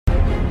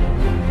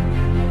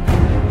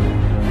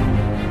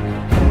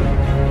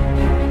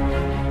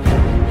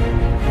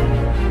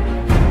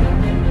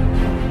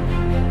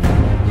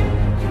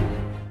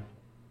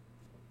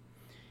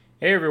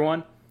Hey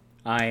everyone,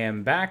 I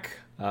am back.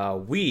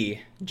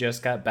 We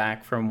just got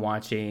back from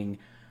watching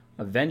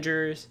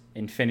Avengers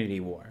Infinity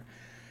War.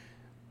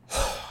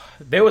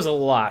 There was a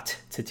lot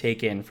to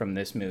take in from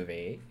this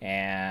movie,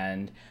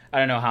 and I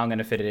don't know how I'm going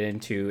to fit it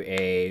into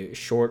a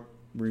short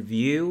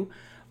review,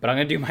 but I'm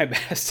going to do my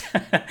best.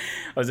 It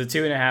was a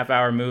 2.5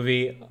 hour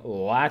movie,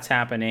 lots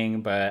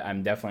happening, but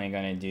I'm definitely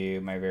going to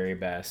do my very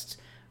best.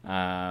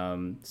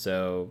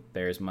 So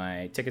there's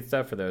my ticket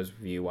stuff for those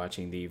of you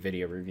watching the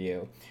video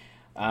review.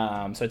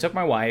 So I took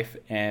my wife,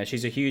 and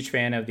she's a huge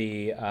fan of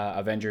the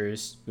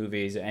Avengers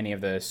movies, any of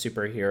the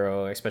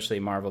superhero, especially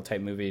Marvel type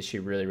movies. She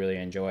really, really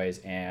enjoys,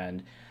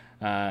 and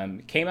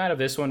came out of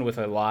this one with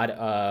a lot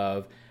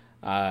of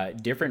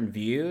different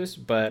views,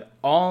 but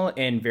all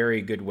in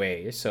very good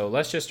ways. So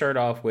let's just start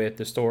off with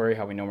the story,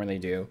 how we normally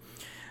do.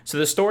 So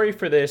the story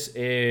for this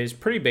is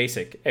pretty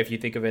basic if you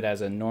think of it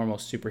as a normal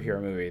superhero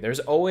movie.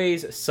 There's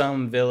always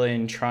some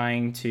villain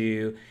trying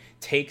to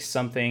take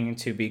something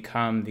to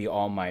become the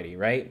almighty,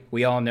 right?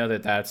 We all know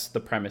that that's the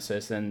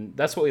premises, and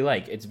that's what we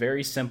like. It's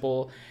very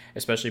simple,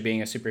 especially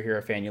being a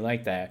superhero fan, you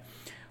like that.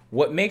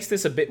 What makes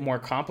this a bit more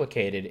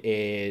complicated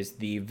is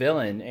the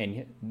villain,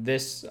 and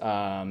this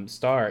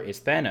star is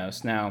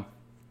Thanos. Now,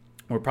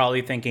 we're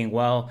probably thinking,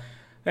 well,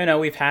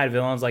 we've had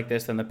villains like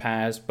this in the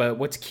past, but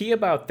what's key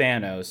about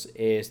Thanos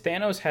is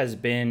Thanos has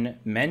been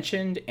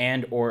mentioned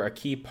and or a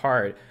key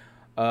part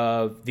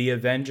of the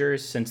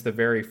Avengers since the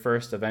very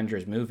first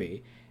Avengers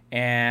movie.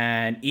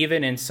 And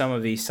even in some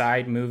of the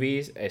side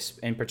movies,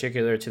 in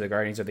particular to the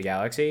Guardians of the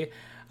Galaxy,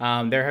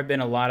 there have been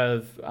a lot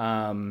of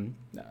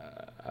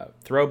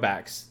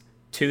throwbacks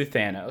to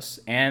Thanos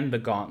and the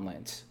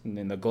gauntlet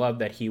and the glove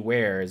that he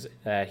wears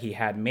that he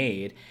had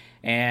made.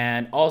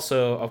 And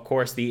also, of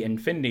course, the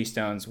Infinity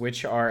Stones,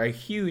 which are a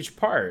huge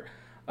part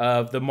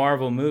of the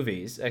Marvel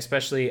movies,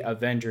 especially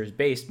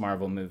Avengers-based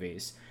Marvel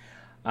movies.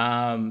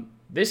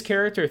 This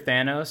character,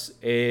 Thanos,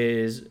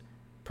 is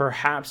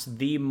perhaps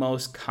the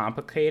most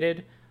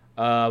complicated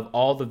of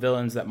all the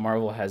villains that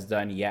Marvel has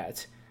done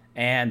yet.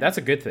 And that's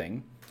a good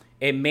thing.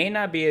 It may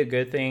not be a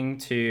good thing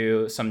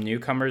to some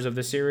newcomers of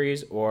the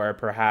series or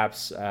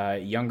perhaps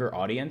younger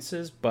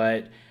audiences,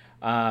 but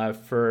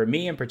for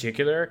me in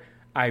particular,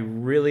 I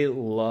really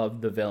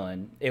loved the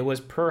villain. It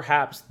was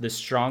perhaps the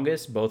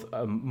strongest, both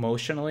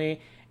emotionally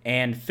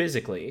and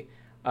physically,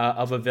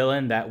 of a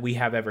villain that we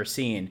have ever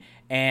seen.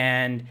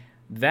 And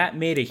that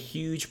made a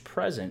huge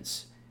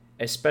presence,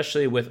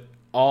 especially with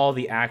all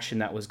the action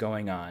that was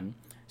going on.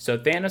 So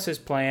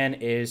Thanos' plan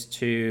is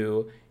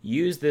to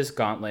use this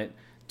gauntlet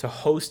to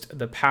host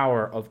the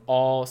power of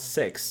all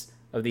 6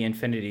 of the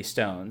Infinity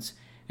Stones.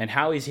 And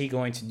how is he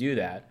going to do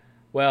that?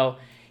 Well,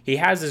 he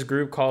has this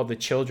group called the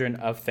Children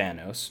of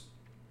Thanos.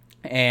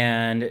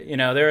 And,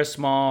 they're a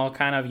small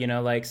kind of,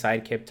 like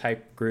sidekick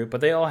type group,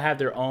 but they all have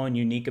their own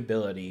unique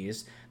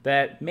abilities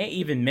that may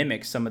even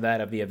mimic some of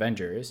that of the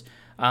Avengers.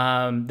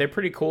 They're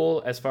pretty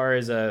cool as far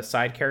as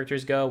side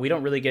characters go. We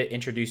don't really get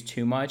introduced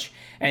too much,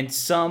 and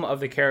some of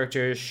the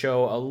characters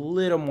show a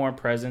little more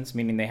presence,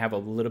 meaning they have a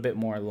little bit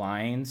more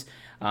lines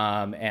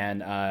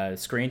and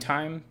screen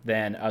time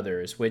than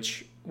others,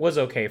 which was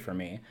okay for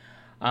me.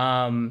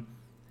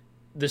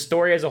 The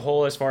story as a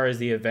whole, as far as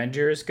the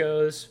Avengers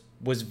goes,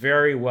 was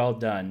very well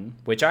done,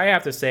 which I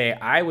have to say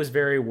I was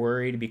very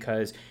worried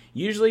because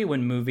usually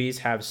when movies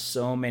have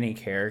so many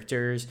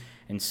characters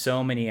and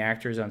so many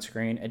actors on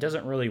screen, it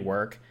doesn't really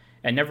work.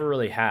 It never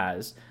really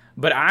has.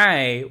 But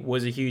I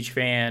was a huge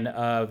fan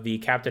of the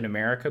Captain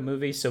America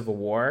movie, Civil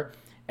War,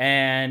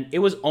 and it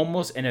was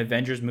almost an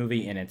Avengers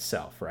movie in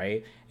itself,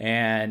 right?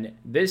 And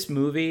this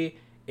movie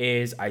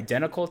is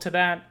identical to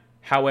that.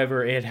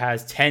 However, it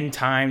has 10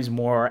 times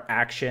more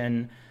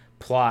action,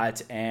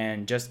 plot,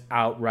 and just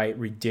outright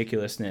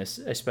ridiculousness,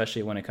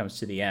 especially when it comes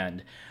to the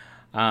end.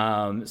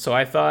 So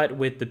I thought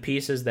with the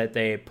pieces that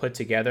they put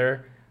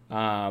together,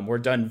 were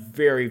done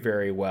very,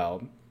 very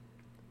well.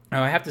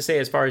 Now, I have to say,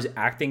 as far as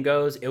acting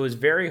goes, it was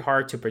very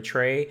hard to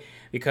portray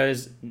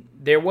because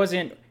there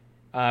wasn't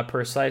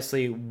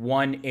precisely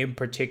one in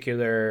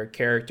particular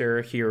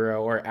character,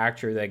 hero, or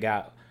actor that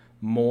got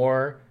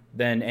more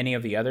than any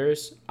of the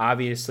others.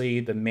 Obviously,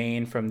 the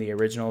main from the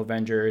original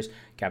Avengers,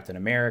 Captain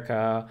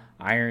America,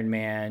 Iron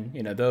Man,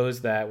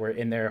 those that were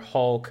in there,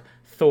 Hulk,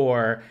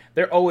 Thor,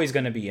 they're always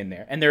going to be in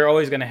there. And they're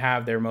always going to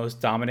have their most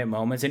dominant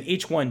moments. And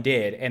each one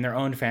did in their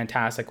own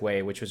fantastic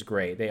way, which was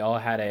great. They all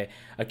had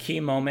a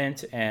key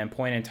moment and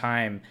point in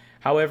time.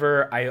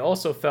 However, I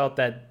also felt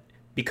that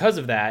because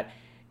of that,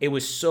 it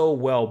was so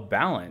well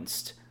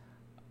balanced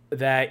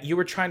that you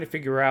were trying to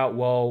figure out,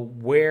 well,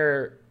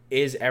 where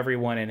is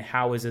everyone and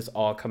how is this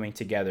all coming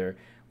together?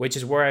 Which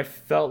is where I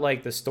felt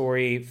like the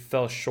story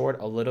fell short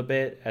a little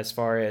bit as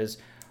far as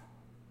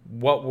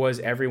what was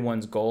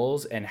everyone's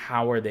goals and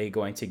how are they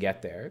going to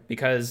get there.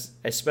 Because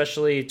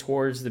especially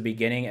towards the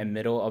beginning and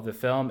middle of the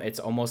film, it's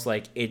almost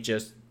like it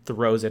just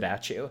throws it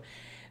at you.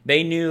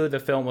 They knew the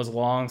film was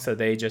long, so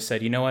they just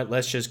said, you know what,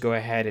 let's just go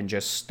ahead and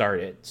just start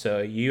it. So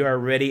you are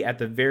ready at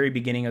the very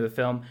beginning of the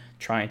film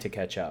trying to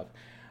catch up.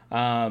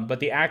 But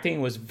the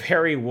acting was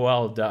very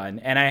well done.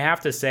 And I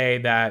have to say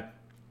that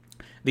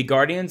the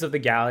Guardians of the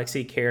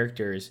Galaxy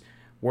characters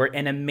were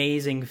an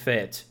amazing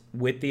fit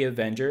with the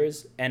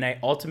Avengers. And I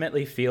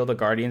ultimately feel the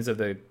Guardians of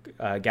the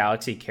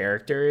Galaxy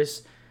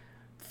characters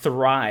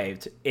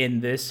thrived in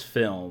this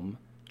film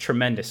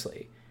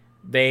tremendously.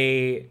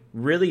 They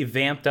really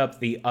vamped up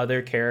the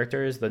other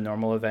characters, the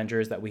normal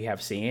Avengers that we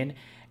have seen,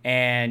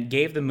 and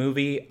gave the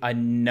movie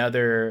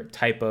another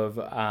type of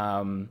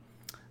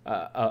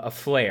a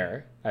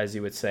flair, as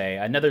you would say,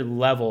 another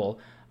level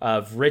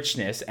of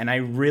richness. And I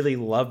really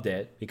loved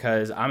it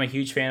because I'm a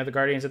huge fan of the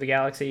Guardians of the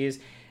Galaxies,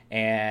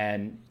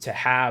 and to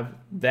have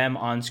them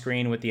on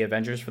screen with the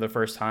Avengers for the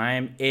first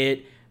time,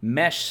 it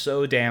meshed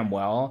so damn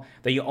well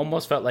that you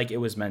almost felt like it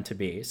was meant to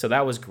be. So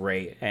that was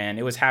great, and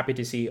it was happy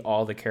to see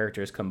all the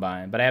characters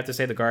combined. But I have to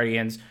say the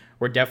Guardians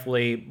were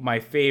definitely my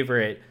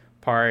favorite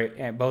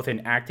part, both in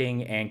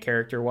acting and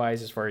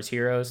character-wise as far as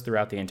heroes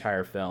throughout the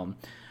entire film.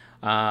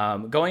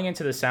 Going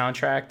into the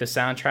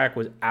soundtrack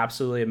was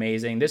absolutely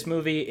amazing. This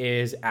movie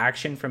is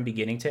action from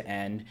beginning to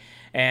end,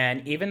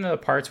 and even the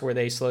parts where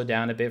they slow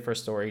down a bit for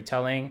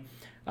storytelling,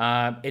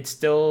 it's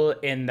still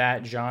in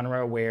that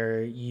genre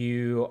where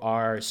you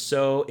are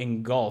so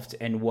engulfed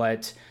in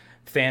what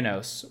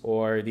Thanos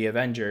or the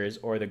Avengers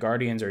or the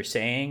Guardians are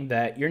saying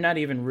that you're not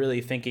even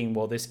really thinking,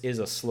 well, this is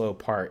a slow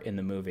part in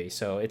the movie.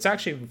 So it's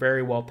actually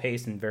very well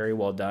paced and very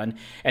well done.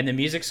 And the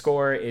music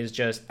score is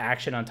just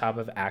action on top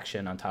of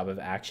action on top of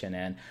action.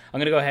 And I'm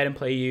going to go ahead and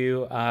play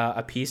you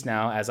a piece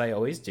now, as I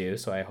always do.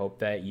 So I hope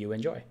that you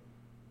enjoy.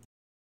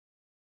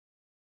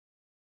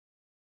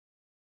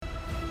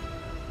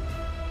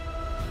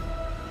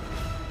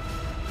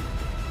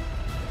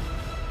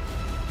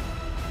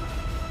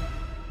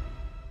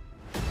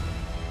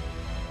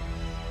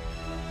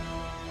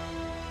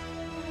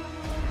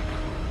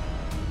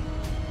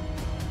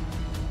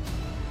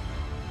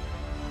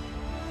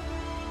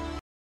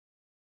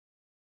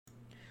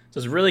 So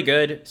it's really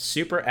good,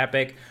 super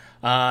epic.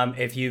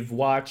 If you've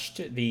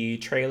watched the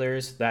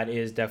trailers, that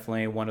is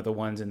definitely one of the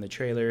ones in the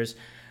trailers.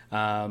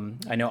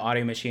 I know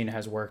Audio Machine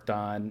has worked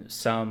on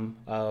some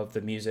of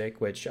the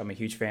music, which I'm a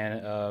huge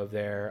fan of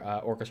their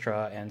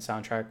orchestra and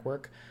soundtrack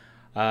work.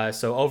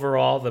 So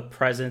overall, the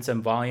presence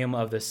and volume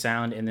of the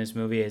sound in this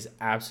movie is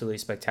absolutely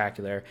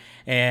spectacular.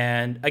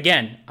 And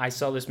again, I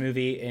saw this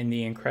movie in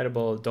the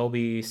incredible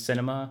Dolby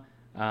Cinema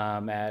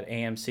at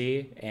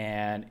AMC,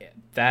 and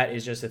that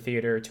is just a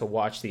theater to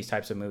watch these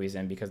types of movies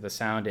in because the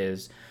sound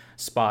is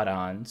spot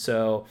on.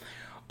 So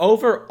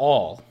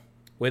overall,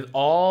 with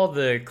all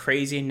the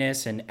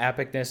craziness and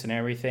epicness and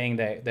everything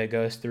that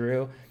goes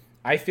through,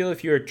 I feel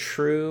if you're a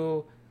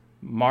true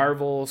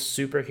Marvel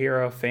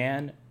superhero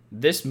fan,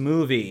 this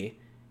movie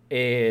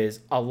is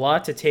a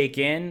lot to take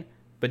in,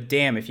 but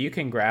damn, if you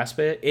can grasp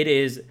it, it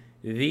is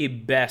the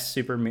best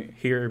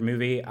superhero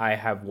movie I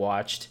have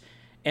watched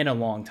in a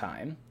long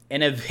time.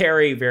 In a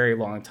very, very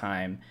long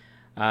time.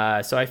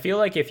 So I feel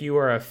like if you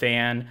are a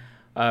fan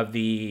of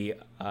the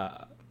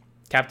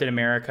Captain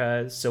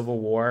America Civil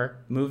War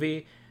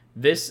movie,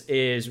 this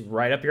is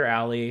right up your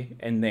alley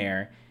and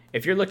there.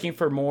 If you're looking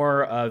for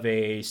more of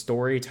a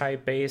story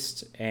type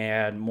based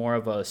and more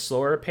of a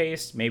slower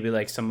pace, maybe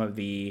like some of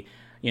the,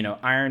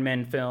 Iron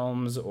Man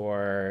films,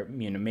 or,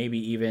 maybe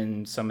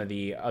even some of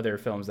the other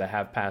films that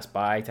have passed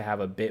by to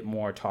have a bit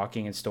more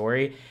talking and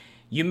story,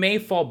 you may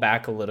fall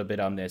back a little bit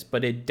on this,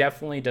 but it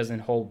definitely doesn't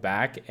hold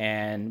back,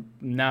 and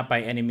not by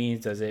any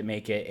means does it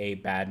make it a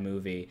bad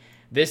movie.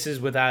 This is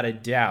without a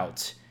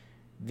doubt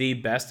the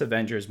best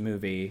Avengers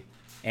movie,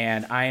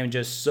 and I am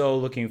just so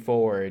looking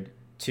forward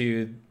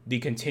to the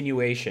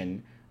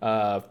continuation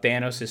of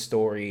Thanos'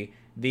 story,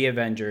 the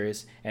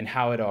Avengers, and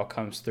how it all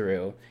comes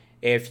through.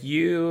 If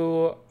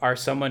you are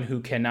someone who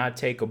cannot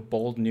take a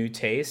bold new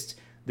taste,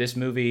 this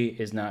movie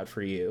is not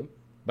for you.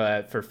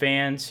 But for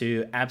fans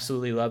who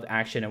absolutely love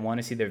action and want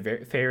to see their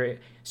favorite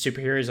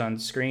superheroes on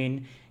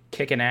screen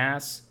kicking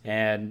ass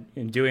and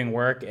doing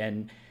work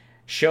and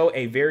show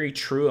a very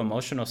true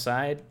emotional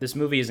side, this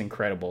movie is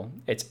incredible.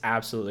 It's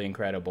absolutely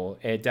incredible.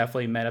 It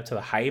definitely met up to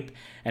the hype,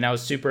 and I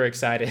was super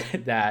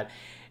excited that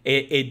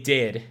it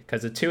did,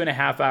 because a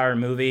 2.5-hour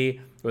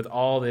movie with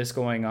all this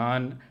going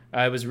on,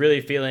 I was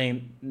really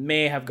feeling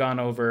may have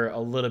gone over a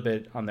little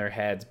bit on their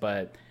heads,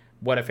 but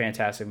what a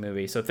fantastic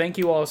movie. So thank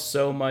you all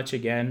so much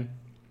again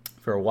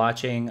for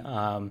watching.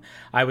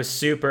 I was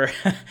super,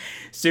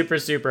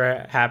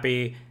 super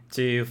happy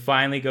to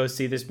finally go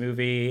see this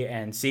movie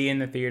and see in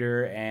the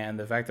theater, and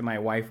the fact that my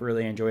wife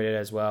really enjoyed it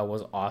as well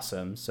was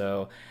awesome.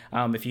 So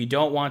if you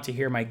don't want to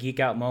hear my geek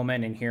out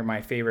moment and hear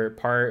my favorite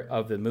part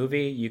of the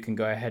movie, you can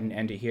go ahead and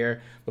end it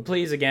here. But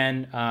please,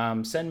 again,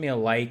 send me a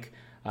like.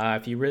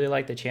 If you really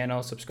like the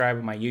channel, subscribe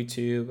to my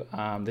YouTube.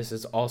 This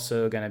is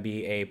also going to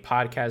be a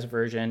podcast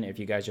version if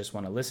you guys just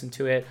want to listen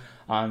to it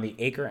on the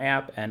Anchor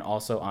app and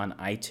also on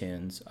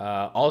iTunes.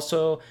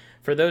 Also,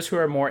 for those who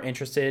are more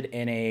interested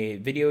in a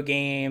video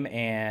game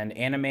and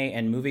anime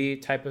and movie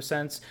type of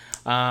sense,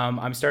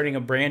 I'm starting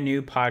a brand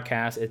new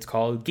podcast. It's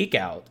called Geek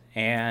Out.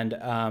 And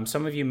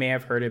some of you may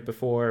have heard it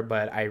before,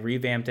 but I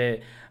revamped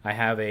it. I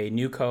have a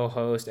new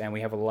co-host, and we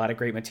have a lot of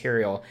great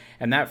material.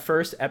 And that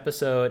first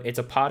episode, it's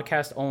a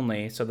podcast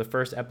only. So the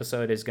first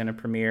episode is going to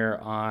premiere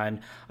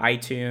on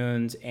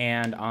iTunes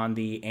and on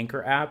the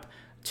Anchor app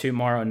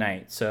tomorrow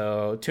night.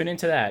 So tune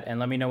into that and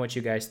let me know what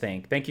you guys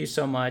think. Thank you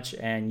so much,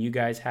 and you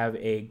guys have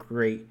a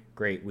great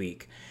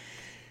week.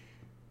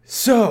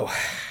 So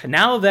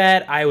now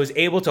that I was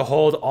able to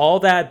hold all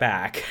that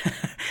back,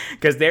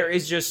 because there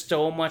is just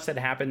so much that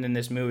happened in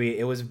this movie,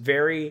 it was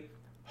very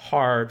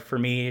hard for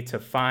me to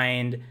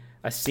find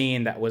a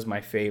scene that was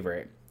my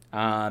favorite.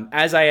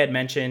 As I had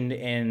mentioned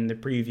in the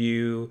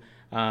preview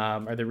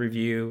or the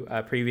review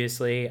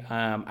previously,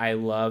 I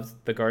loved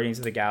the Guardians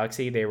of the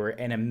Galaxy. They were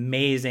an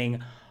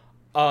amazing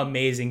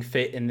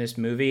fit in this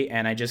movie,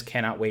 and I just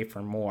cannot wait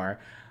for more.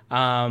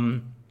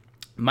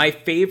 My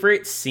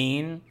favorite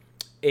scene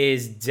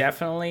is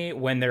definitely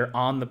when they're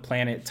on the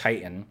planet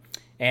Titan,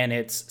 and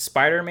it's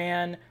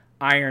Spider-Man,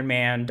 Iron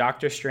Man,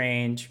 Doctor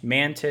Strange,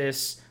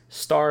 Mantis,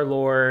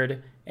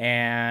 Star-Lord,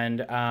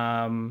 and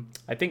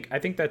I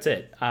think that's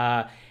it.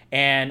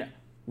 And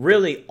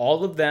really,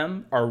 all of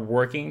them are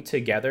working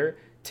together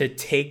to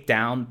take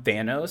down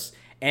Thanos.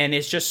 And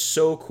it's just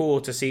so cool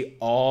to see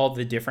all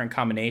the different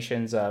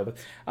combinations of,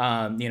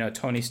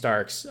 Tony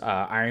Stark's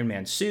Iron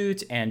Man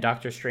suit and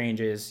Doctor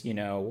Strange's,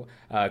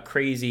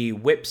 crazy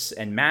whips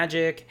and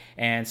magic,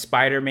 and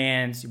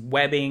Spider-Man's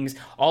webbings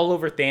all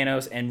over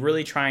Thanos, and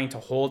really trying to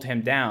hold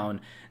him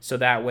down so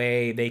that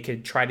way they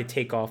could try to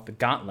take off the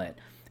gauntlet.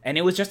 And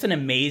it was just an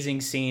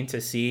amazing scene to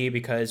see,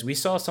 because we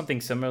saw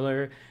something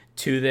similar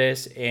to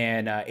this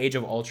in Age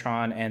of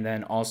Ultron, and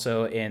then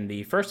also in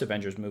the first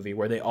Avengers movie,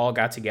 where they all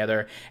got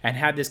together and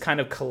had this kind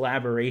of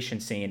collaboration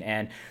scene.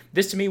 And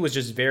this to me was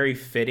just very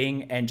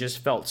fitting and just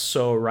felt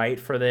so right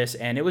for this,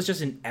 and it was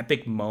just an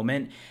epic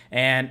moment.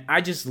 And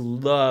I just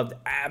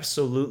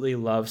absolutely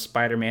loved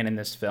Spider-Man in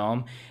this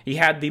film. He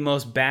had the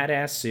most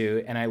badass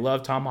suit, and I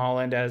love Tom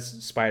Holland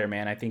as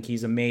Spider-Man. I think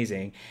he's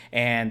amazing,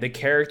 and the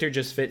character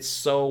just fits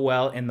so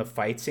well in the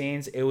fight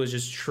scenes. It was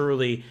just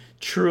truly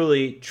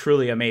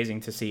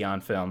amazing to see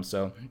on film.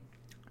 So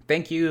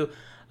thank you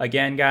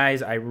again,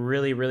 guys. I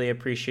really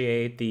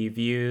appreciate the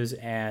views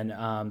and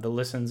the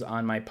listens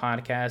on my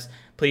podcast.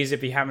 Please,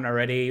 if you haven't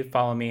already,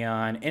 follow me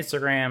on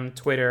Instagram,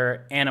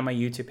 Twitter, and on my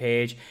YouTube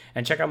page,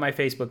 and check out my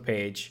Facebook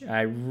page.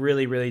 I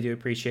really do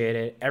appreciate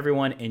it.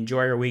 Everyone,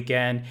 enjoy your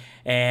weekend.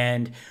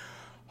 And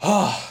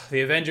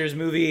the Avengers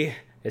movie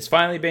has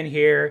finally been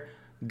here.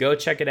 Go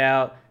check it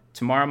out.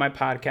 Tomorrow on my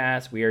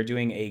podcast, we are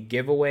doing a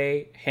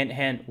giveaway. Hint,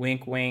 hint,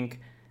 wink, wink.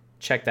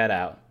 Check that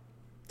out.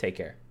 Take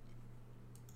care.